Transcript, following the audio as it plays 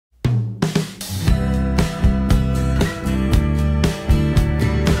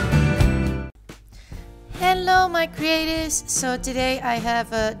my creatives, so today I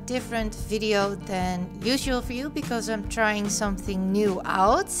have a different video than usual for you because I'm trying something new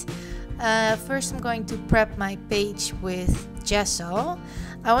out. First I'm going to prep my page with Gesso.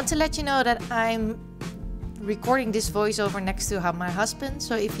 I want to let you know that I'm recording this voiceover next to my husband,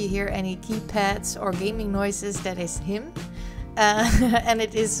 so if you hear any keypads or gaming noises, that is him. And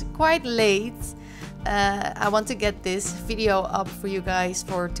it is quite late. I want to get this video up for you guys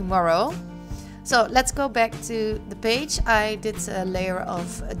for tomorrow. So let's go back to the page. I did a layer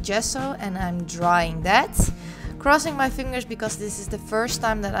of gesso and I'm drying that. Crossing my fingers because this is the first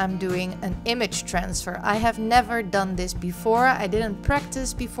time that I'm doing an image transfer. I have never done this before. I didn't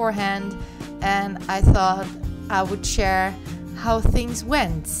practice beforehand and I thought I would share how things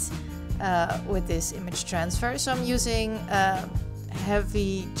went with this image transfer. So I'm using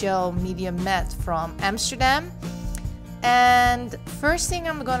heavy gel medium matte from Amsterdam. And first thing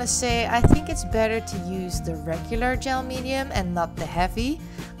I'm gonna say, I think it's better to use the regular gel medium and not the heavy.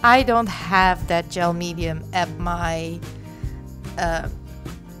 I don't have that gel medium at my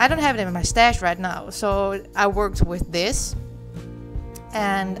I don't have it in my stash right now, so I worked with this.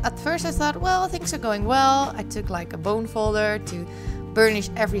 And at first I thought, well, things are going well. I took like a bone folder to burnish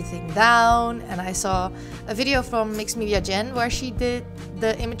everything down, and I saw a video from Mixed Media Jen where she did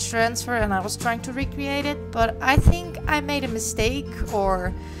the image transfer and I was trying to recreate it, but I think I made a mistake,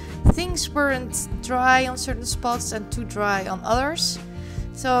 or things weren't dry on certain spots and too dry on others.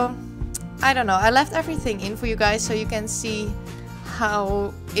 So I don't know, I left everything in for you guys so you can see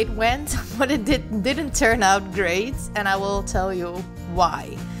how it went, but it didn't turn out great, and I will tell you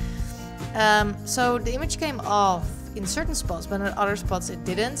why. So the image came off in certain spots, but in other spots it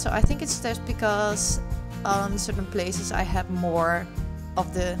didn't. So I think it's just because on certain places I have more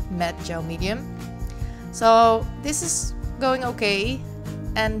of the matte gel medium. So this is going okay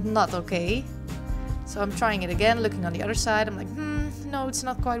and not okay. So I'm trying it again, looking on the other side. I'm like, no, it's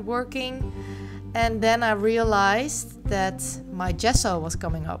not quite working. And then I realized that my gesso was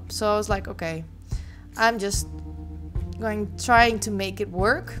coming up. So I was like, okay, I'm just trying to make it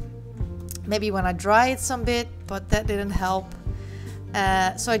work. Maybe when I dry it some bit, but that didn't help.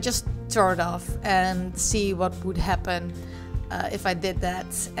 So I just tore it off and see what would happen if I did that.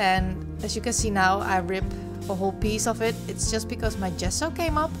 And as you can see now, I rip a whole piece of it. It's just because my gesso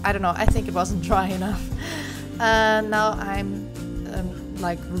came up. I don't know, I think it wasn't dry enough. Now I'm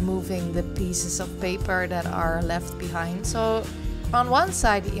like removing the pieces of paper that are left behind. So on one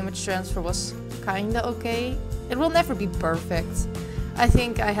side the image transfer was kinda okay. It will never be perfect. I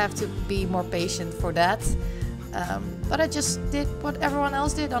think I have to be more patient for that. But I just did what everyone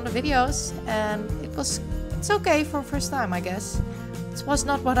else did on the videos, and it's okay for first time, I guess. It was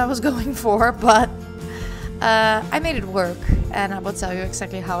not what I was going for, but I made it work, and I will tell you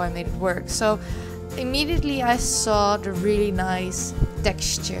exactly how I made it work. So immediately I saw the really nice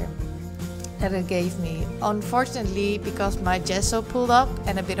texture that it gave me. Unfortunately, because my gesso pulled up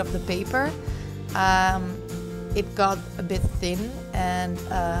and a bit of the paper, it got a bit thin, and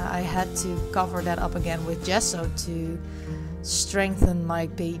I had to cover that up again with gesso to strengthen my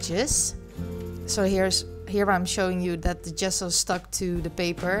pages. So here I'm showing you that the gesso stuck to the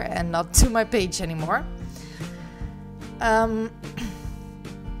paper and not to my page anymore.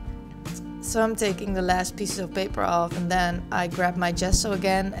 So I'm taking the last pieces of paper off, and then I grab my gesso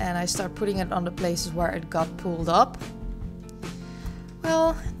again and I start putting it on the places where it got pulled up.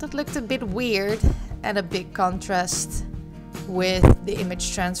 Well, that looked a bit weird and a big contrast with the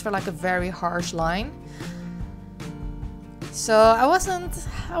image transfer, like a very harsh line. So I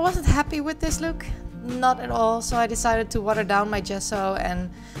wasn't happy with this look, not at all. So I decided to water down my gesso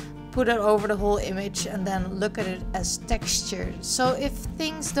and put it over the whole image and then look at it as texture. So if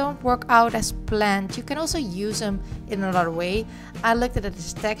things don't work out as planned, you can also use them in another way. I looked at it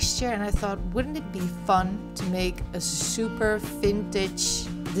as texture and I thought, wouldn't it be fun to make a super vintage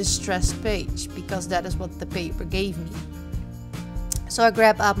distressed page, because that is what the paper gave me. So I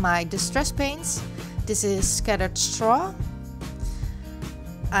grabbed up my distress paints. This is scattered straw.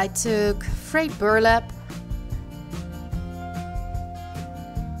 I took Frayed Burlap,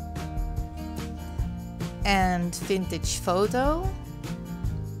 and vintage photo,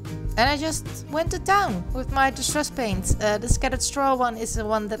 and I just went to town with my distress paints. The scattered straw one is the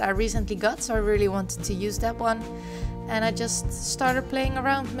one that I recently got, so I really wanted to use that one. And I just started playing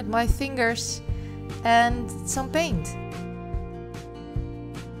around with my fingers and some paint.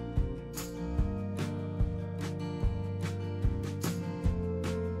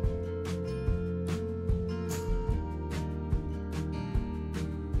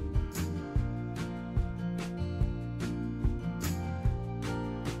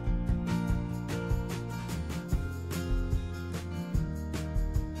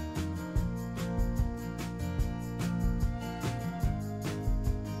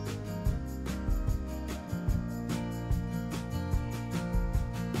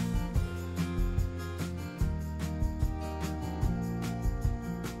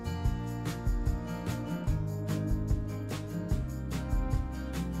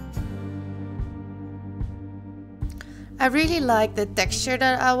 I really like the texture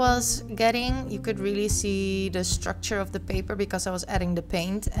that I was getting. You could really see the structure of the paper because I was adding the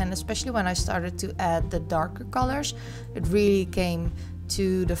paint, and especially when I started to add the darker colors, it really came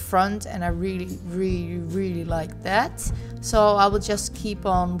to the front, and I really like that. So I will just keep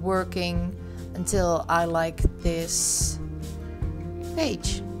on working until I like this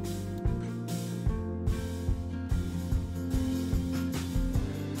page.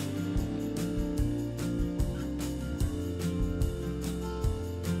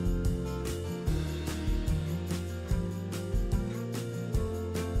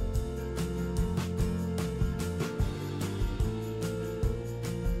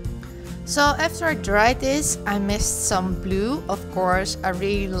 So after I dried this, I mixed some blue. Of course, I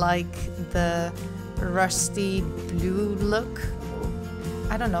really like the rusty blue look.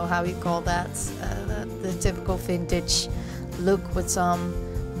 I don't know how you call that. The typical vintage look with some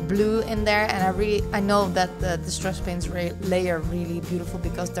blue in there. And I know that the distress paints layer really beautiful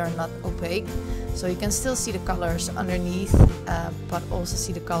because they're not opaque. So you can still see the colors underneath, but also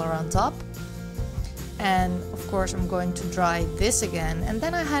see the color on top. And of course I'm going to dry this again, and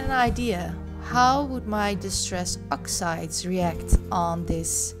then I had an idea. How would my distress oxides react on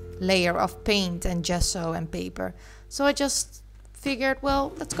this layer of paint and gesso and paper? So I just figured,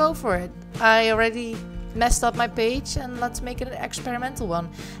 well, let's go for it. I already messed up my page, and let's make it an experimental one.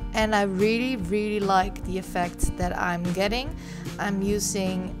 And I really like the effect that I'm getting. I'm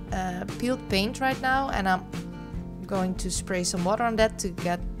using peeled paint right now, and I'm going to spray some water on that to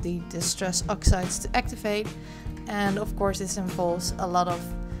get the distress oxides to activate. And of course this involves a lot of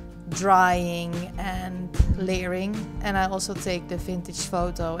drying and layering, and I also take the vintage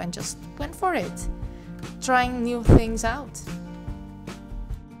photo and just went for it, trying new things out.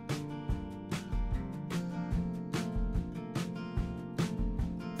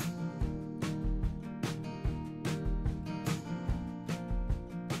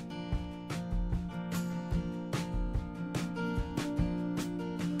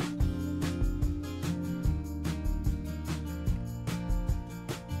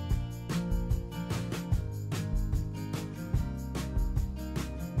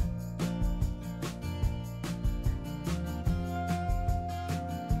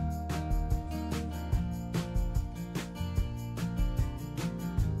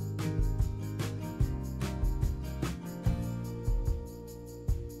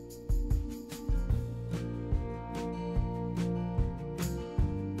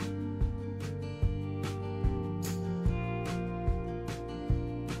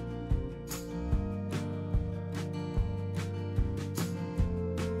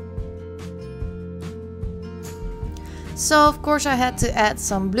 So of course I had to add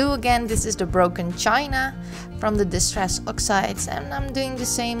some blue again. This is the broken china from the distress oxides, and I'm doing the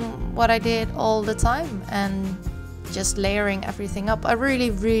same what I did all the time and just layering everything up. I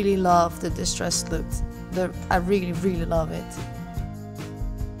really love the distress look. I really love it.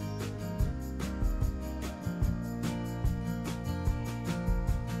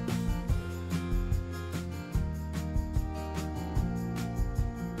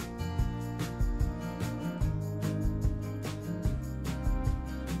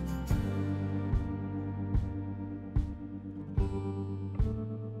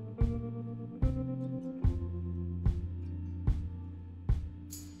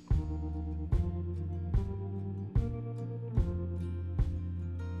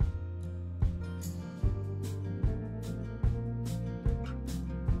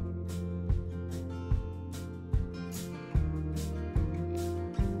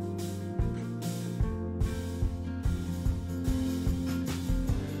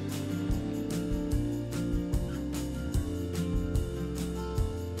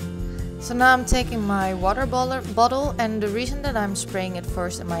 So now I'm taking my water bottle, and the reason that I'm spraying it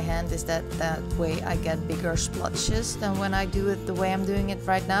first in my hand is that way I get bigger splotches than when I do it the way I'm doing it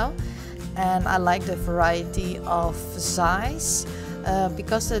right now. And I like the variety of size.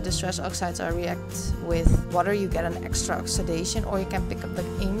 Because the distress oxides react with water, you get an extra oxidation, or you can pick up the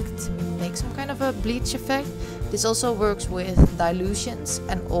ink to make some kind of a bleach effect. This also works with dilutions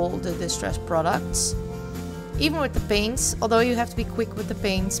and all the distress products. Even with the paints, although you have to be quick with the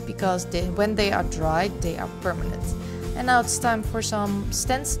paints because when they are dried, they are permanent. And now it's time for some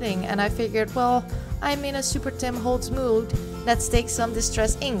stenciling, and I figured, well, I'm in a Super Tim Holtz mood. Let's take some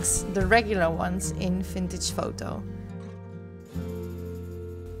distress inks, the regular ones in vintage photo.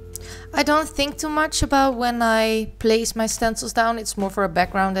 I don't think too much about when I place my stencils down. It's more for a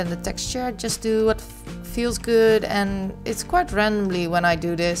background and the texture. I just do what feels good, and it's quite randomly when I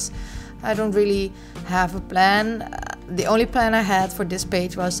do this. I don't really have a plan. the only plan I had for this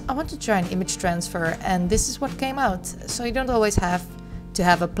page was I want to try an image transfer, and this is what came out. So you don't always have to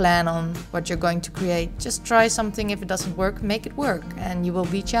have a plan on what you're going to create. Just try something. If it doesn't work, make it work, and you will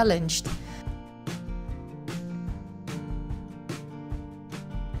be challenged.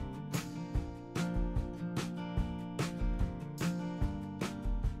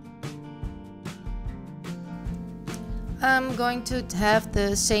 I'm going to have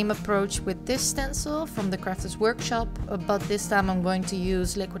the same approach with this stencil from the Crafters Workshop, but this time I'm going to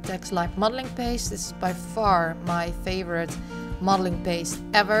use Liquitex Light Modeling Paste. This is by far my favorite modeling paste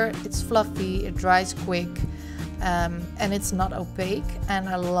ever. It's fluffy, it dries quick, and it's not opaque, and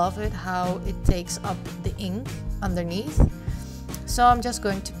I love it how it takes up the ink underneath. So I'm just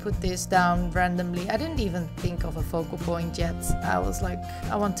going to put this down randomly. I didn't even think of a focal point yet. I was like,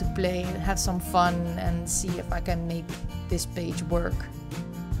 I want to play and have some fun and see if I can make this page work.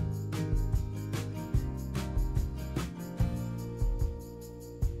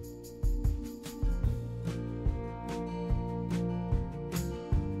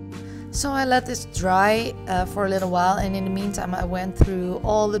 So I let this dry for a little while, and in the meantime I went through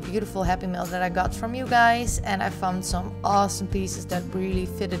all the beautiful Happy Mail that I got from you guys, and I found some awesome pieces that really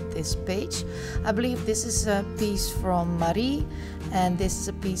fitted this page. I believe this is a piece from Marie, and this is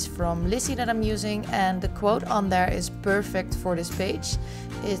a piece from Lizzie that I'm using, and the quote on there is perfect for this page.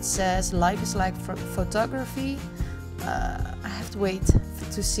 It says, "Life is like photography." I have to wait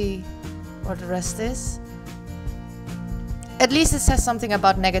to see what the rest is. At least it says something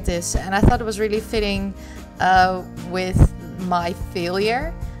about negatives, and I thought it was really fitting with my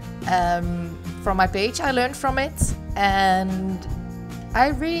failure from my page. I learned from it, and I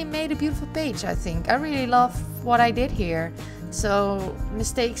really made a beautiful page, I think. I really love what I did here. So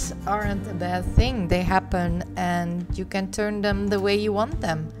mistakes aren't a bad thing. They happen, and you can turn them the way you want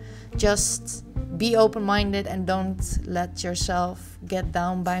them. Just be open-minded and don't let yourself get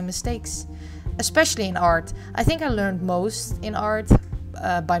down by mistakes. Especially in art. I think I learned most in art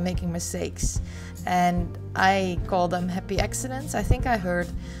by making mistakes, and I call them happy accidents. I think I heard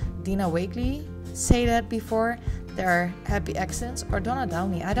Dina Wakely say that before. They're happy accidents, or Donna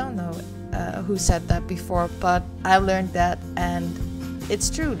Downey. I don't know who said that before, but I learned that, and it's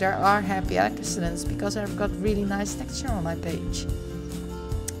true. There are happy accidents because I've got really nice texture on my page.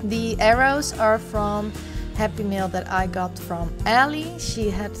 The arrows are from Happy Mail that I got from Ali. She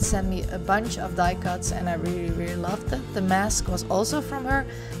had sent me a bunch of die cuts, and I really loved it. The mask was also from her,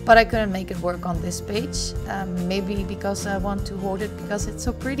 but I couldn't make it work on this page. Maybe because I want to hoard it because it's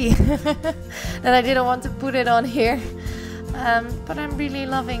so pretty that I didn't want to put it on here. But I'm really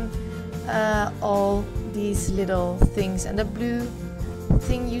loving all these little things, and the blue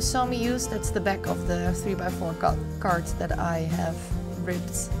thing you saw me use, that's the back of the 3x4 card that I have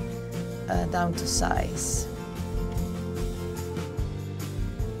ripped down to size.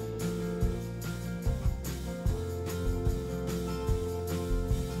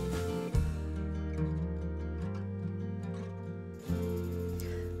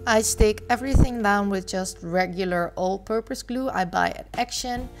 I stick everything down with just regular all-purpose glue I buy at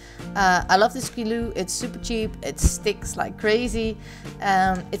Action. I love this glue, it's super cheap, it sticks like crazy.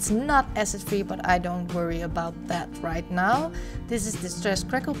 It's not acid-free, but I don't worry about that right now. This is Distress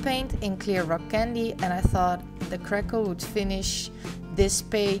Crackle Paint in Clear Rock Candy, and I thought the crackle would finish this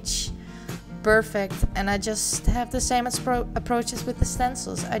page perfect, and I just have the same approaches with the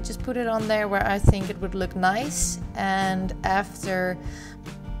stencils. I just put it on there where I think it would look nice, and after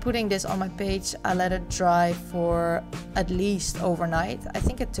putting this on my page, I let it dry for at least overnight. I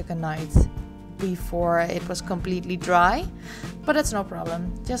think it took a night before it was completely dry, but that's no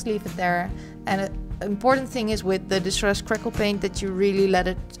problem. Just leave it there. And an important thing is with the Distress Crackle Paint that you really let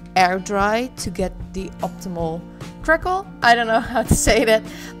it air dry to get the optimal crackle. I don't know how to say that.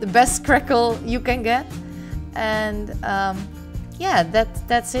 The best crackle you can get. And yeah,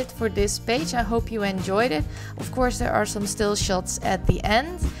 that's it for this page. I hope you enjoyed it. Of course, there are some still shots at the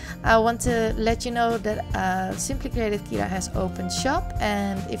end. I want to let you know that Simply Creative Kyra has opened shop,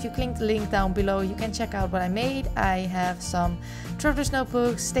 and if you click the link down below, you can check out what I made. I have some traveler's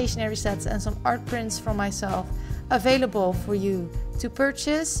notebooks, stationery sets, and some art prints from myself available for you to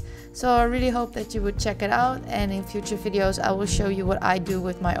purchase. So I really hope that you would check it out, and in future videos I will show you what I do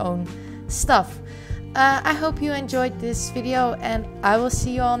with my own stuff. I hope you enjoyed this video, and I will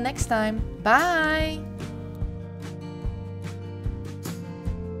see you all next time. Bye!